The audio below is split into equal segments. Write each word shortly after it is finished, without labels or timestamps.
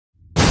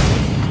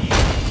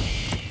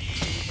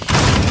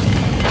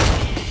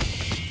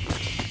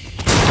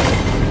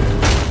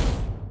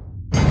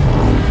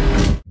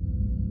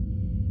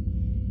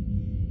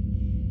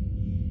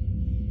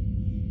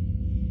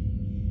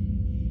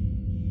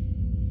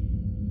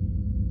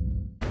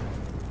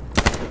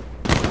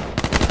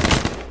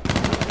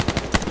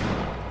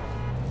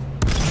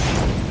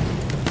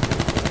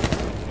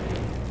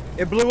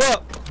It blew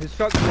up. His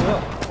truck blew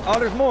up. Oh,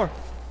 there's more.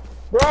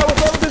 Bro,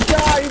 what's up with this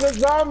guy? He's a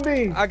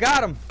zombie. I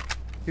got him.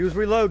 He was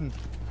reloading.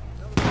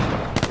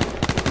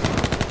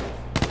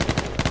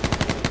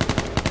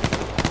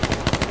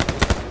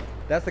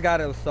 That's the guy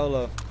that was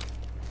solo.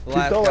 The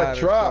He stole my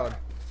truck.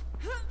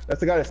 That's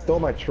the guy that stole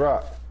my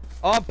truck.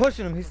 Oh, I'm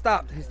pushing him. He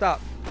stopped. He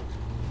stopped.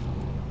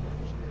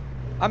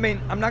 I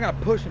mean, I'm not gonna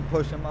push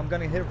him. I'm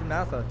gonna hit him from the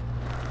outside.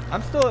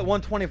 I'm still at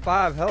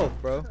 125 health,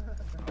 bro.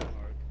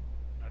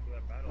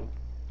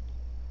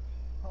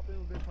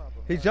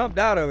 He jumped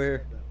out over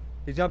here.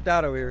 He jumped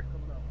out over here.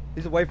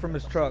 He's away from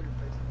his truck.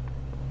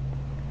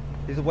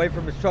 He's away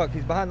from his truck.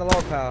 He's behind the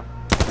log pile.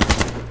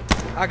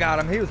 I got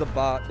him. He was a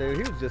bot, dude.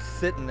 He was just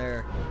sitting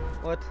there.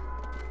 What?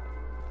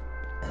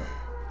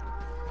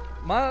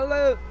 My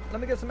loot. Let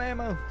me get some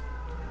ammo.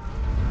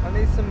 I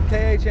need some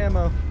KH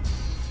ammo.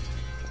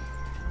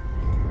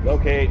 No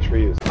KH for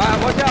you.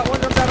 Alright, watch out.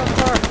 One jumped out on the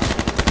car.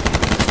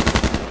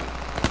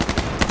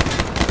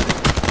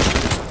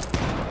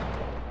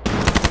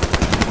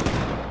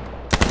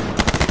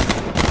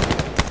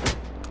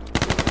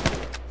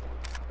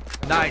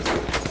 Nice.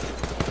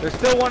 There's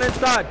still one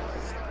inside.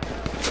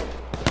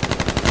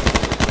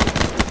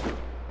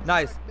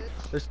 Nice.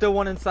 There's still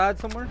one inside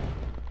somewhere,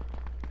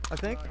 I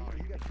think.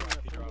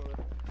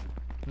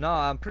 No,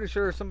 I'm pretty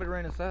sure somebody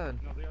ran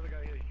inside. No, the other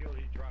guy he killed,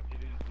 he dropped. He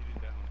didn't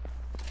down.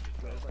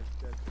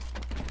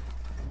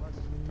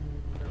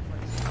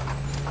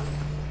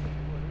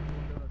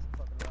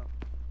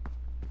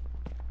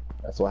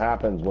 That's what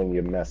happens when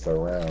you mess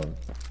around.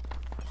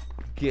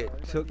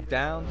 Get took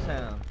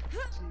downtown.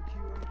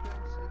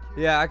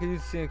 Yeah, I can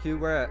use C&Q.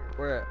 Where at?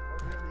 Where at?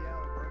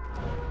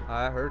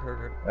 I heard.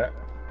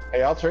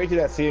 Hey, I'll trade you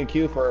that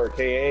C&Q for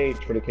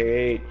KH, for the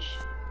KH.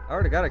 I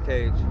already got a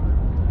cage.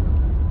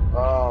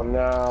 Oh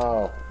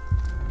no.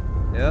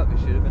 Yep, it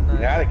should have been nice.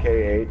 You had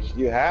a KH.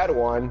 You had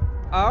one.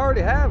 I already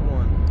have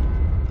one.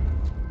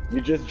 You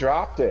just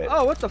dropped it.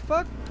 Oh, what the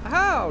fuck?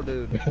 How,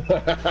 dude?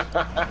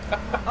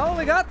 I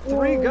only got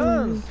 3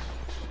 guns.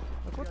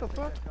 Like, what the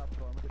fuck?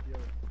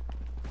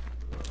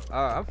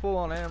 Alright, I'm full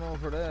on ammo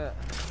for that.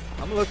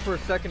 I'm gonna look for a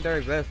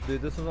secondary vest,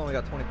 dude. This one's only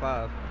got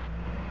 25.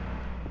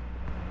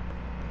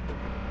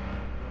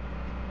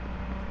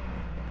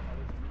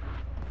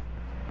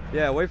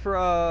 Yeah, wait for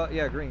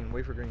green.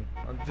 Wait for green.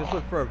 I'm just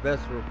looking for a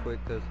vest real quick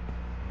because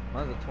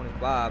mine's at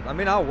 25. I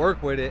mean, I'll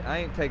work with it. I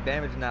ain't take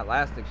damage in that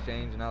last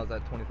exchange, and I was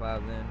at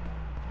 25 then.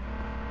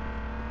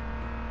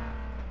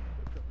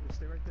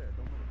 Stay right there.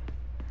 Don't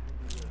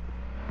move.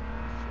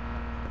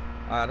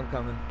 All right, I'm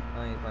coming.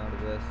 I ain't found a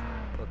vest.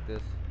 Fuck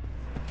this.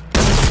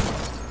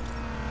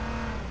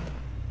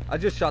 I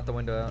just shot the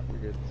window out. We're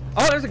good.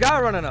 Oh, there's a guy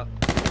running up.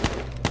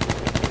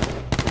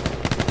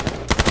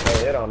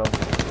 Hey, hit on him.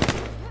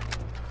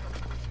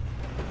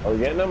 Are we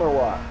getting them or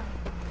what?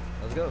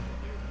 Let's go.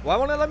 Why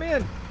won't it let me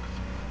in?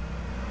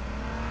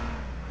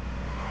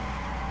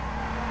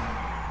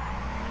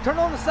 Turn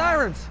on the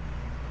sirens.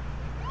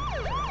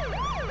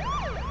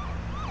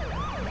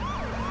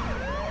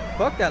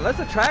 Fuck that. Let's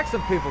attract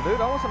some people,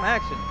 dude. I want some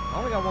action. I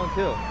only got 1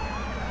 kill.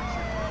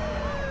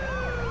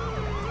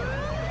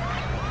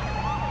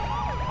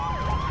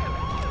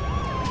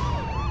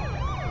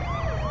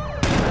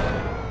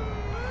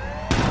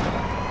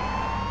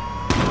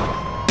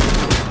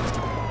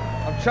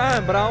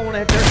 Trying, but I don't want to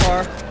hit their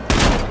car.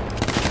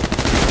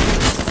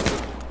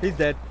 He's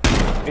dead.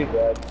 He's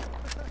dead.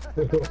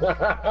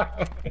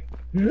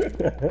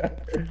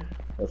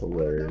 That's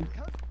hilarious.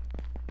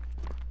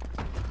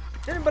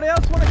 Anybody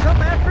else want to come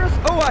after us?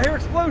 Oh, I hear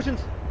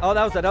explosions. Oh,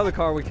 that was that other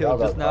car we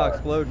killed just now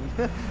exploding.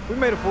 We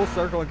made a full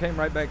circle and came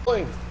right back.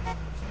 No.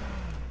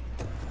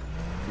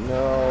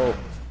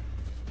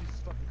 Jesus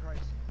fucking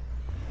Christ.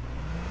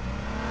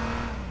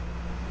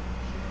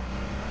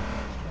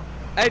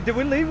 Hey, did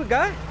we leave a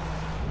guy?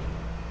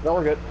 No,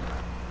 we're good.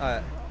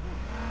 Alright.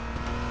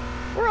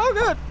 We're all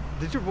good.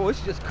 Did your voice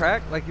just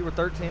crack like you were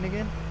 13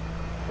 again?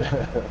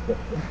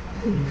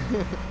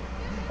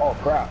 Oh,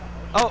 crap.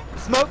 Oh,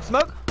 smoke.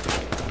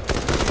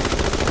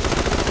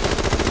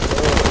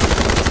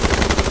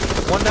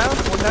 One down.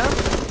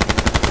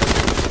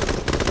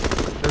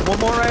 There's one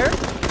more right here.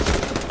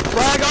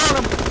 Frag on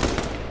him.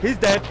 He's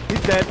dead.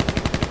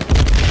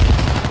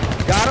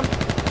 Got him.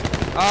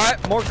 Alright,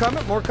 more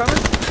coming.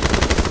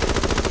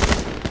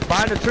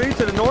 Behind the tree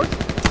to the north.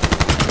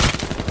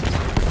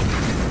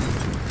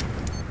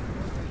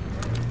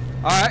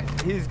 Alright,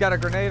 he's got a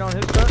grenade on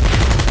his truck.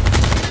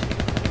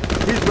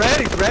 He's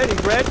red.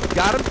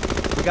 Got him.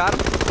 We got him.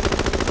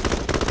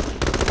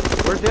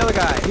 Where's the other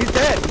guy? He's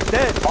dead.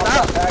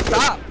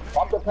 Stop.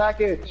 Pop the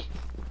package.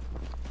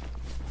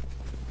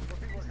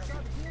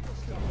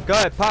 Go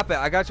ahead, pop it.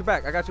 I got your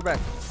back.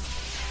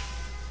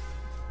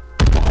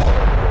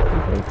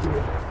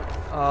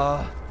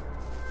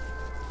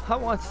 I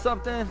want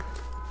something.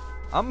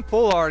 I'm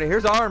full already.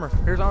 Here's armor.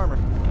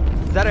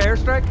 Is that an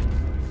airstrike?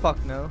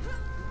 Fuck no.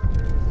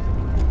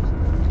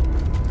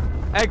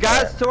 Hey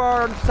guys, to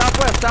our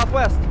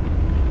southwest.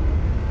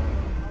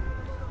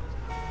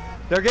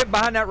 They're getting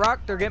behind that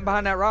rock.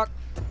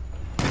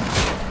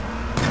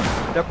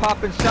 They're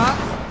popping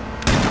shots.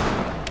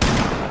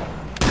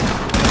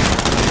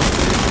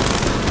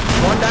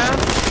 One down.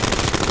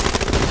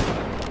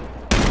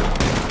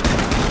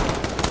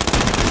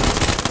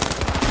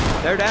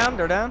 They're down.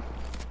 They're down.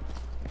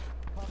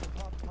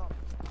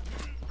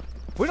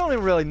 We don't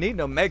even really need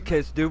no med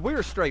kits, dude. We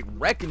are straight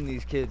wrecking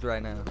these kids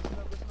right now.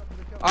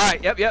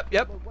 Alright,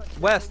 yep.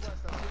 West.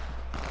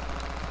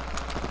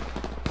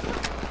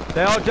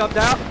 They all jumped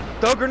out.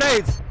 Throw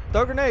grenades.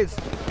 Throw grenades.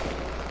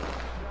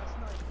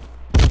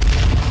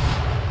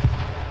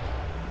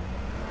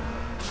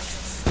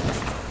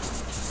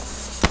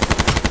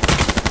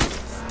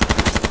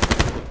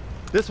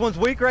 This one's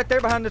weak right there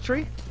behind the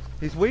tree.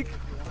 He's weak.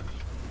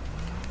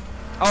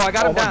 Oh, I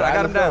got him down. I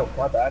got him down.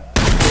 My bad.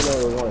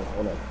 No.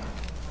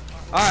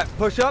 Alright,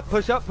 push up.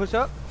 Push up.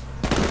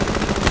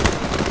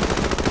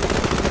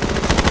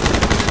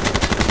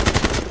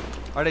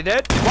 Are they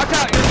dead? Watch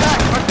out, you're back.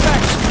 Watch your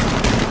back.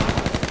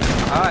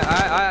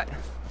 Alright.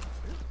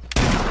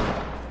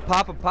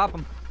 Pop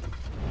him.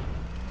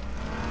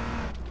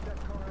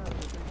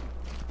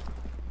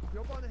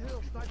 Jump on the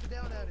hill, snipe it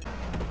down at it.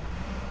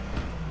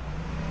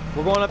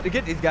 We're going up to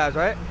get these guys,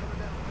 right?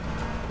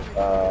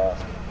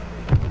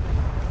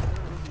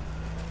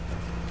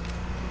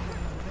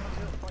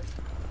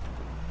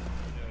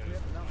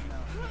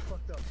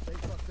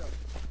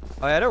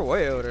 Oh yeah, they're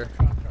way over there.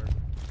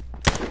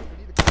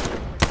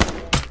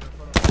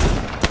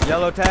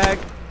 Yellow tag.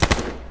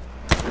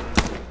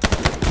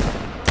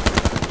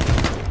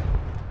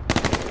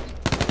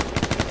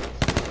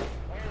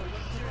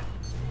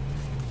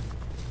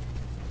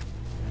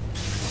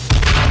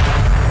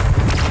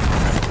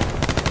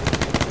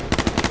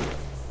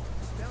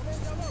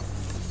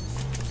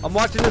 I'm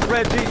watching this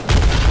red Jeep.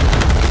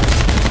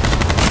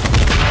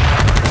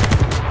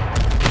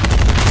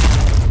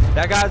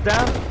 That guy's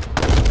down.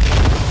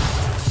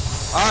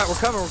 All right, we're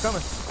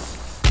coming.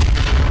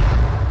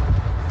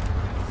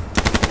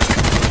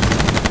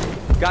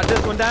 Got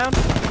this one down.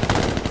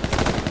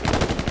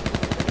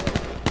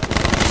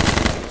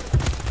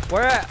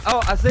 Where at?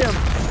 Oh, I see him.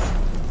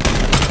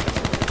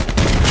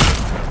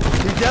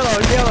 He's yellow.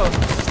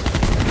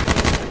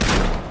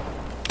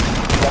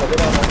 Gotta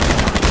get on him.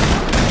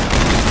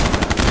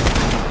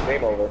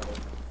 Game over.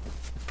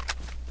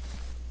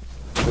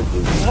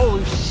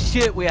 Holy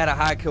shit, we had a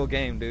high kill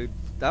game, dude.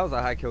 That was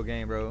a high kill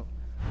game, bro.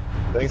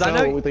 Think so?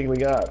 What do we think we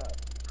got?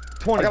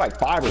 20. I got like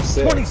 5 or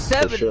 6.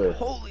 27. For sure.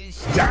 Holy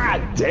shit.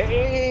 God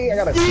dang! I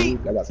got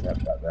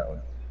snapshot that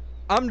one.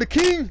 I'm the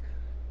king.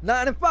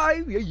 9 and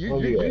 5. Yeah.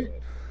 Oh, yeah.